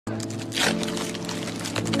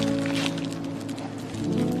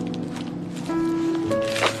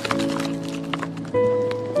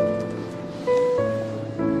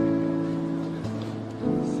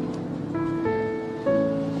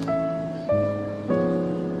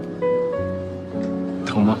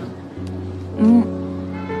成吗？嗯。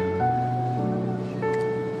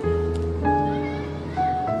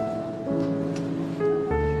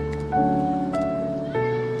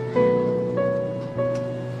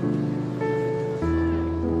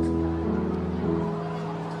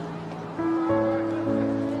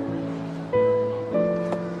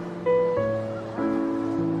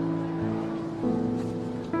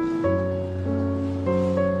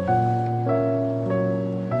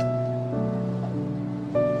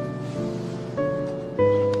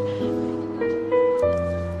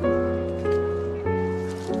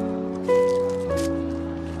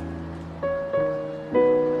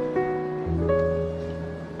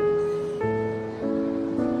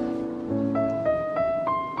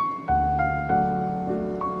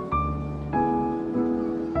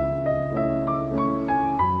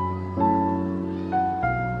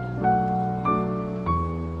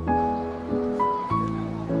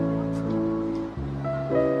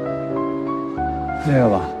累了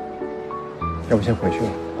吧？要不先回去了。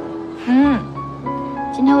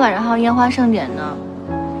今天晚上还有烟花盛典呢，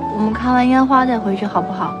我们看完烟花再回去好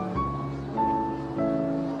不好？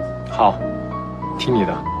好，听你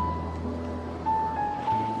的。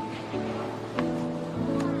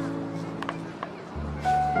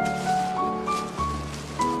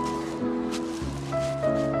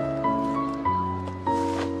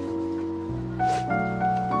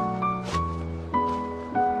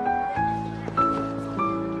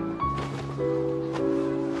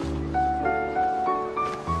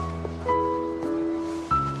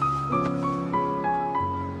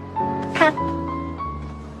看，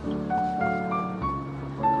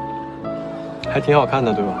还挺好看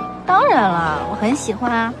的，对吧？当然了，我很喜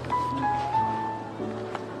欢啊。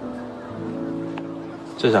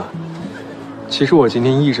夏夏，其实我今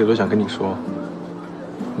天一直都想跟你说，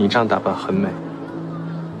你这样打扮很美，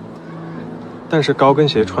但是高跟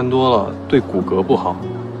鞋穿多了对骨骼不好，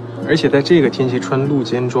而且在这个天气穿露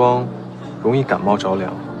肩装，容易感冒着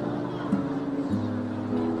凉。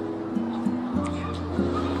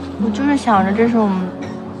我就是想着这是我们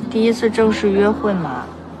第一次正式约会嘛，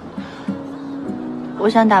我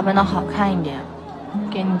想打扮得好看一点，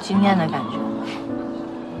给你惊艳的感觉。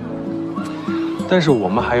但是我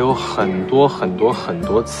们还有很多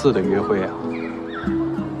次的约会啊，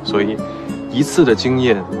所以一次的经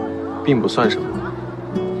验并不算什么。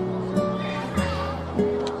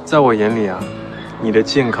在我眼里啊，你的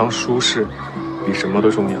健康舒适比什么都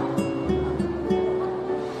重要。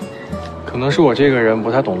可能是我这个人不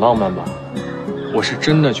太懂浪漫吧，我是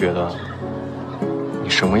真的觉得你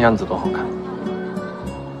什么样子都好看。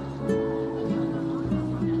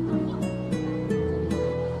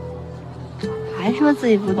还说自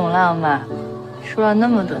己不懂浪漫，说了那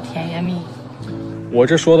么多甜言蜜语。我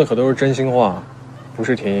这说的可都是真心话，不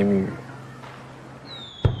是甜言蜜语。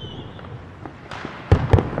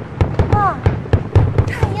哇，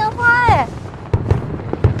看烟花哎！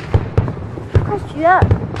快学！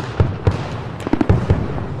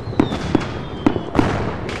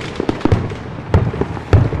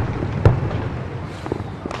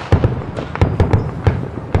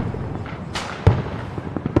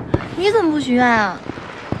你怎么不许愿啊？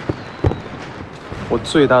我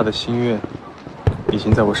最大的心愿已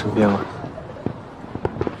经在我身边了。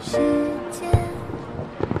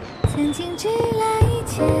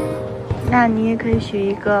那你也可以许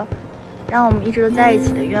一个让我们一直都在一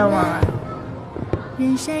起的愿望啊。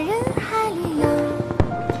人山人海里有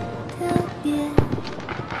特别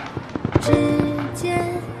之间，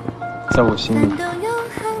在我心里，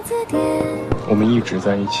我们一直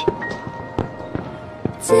在一起。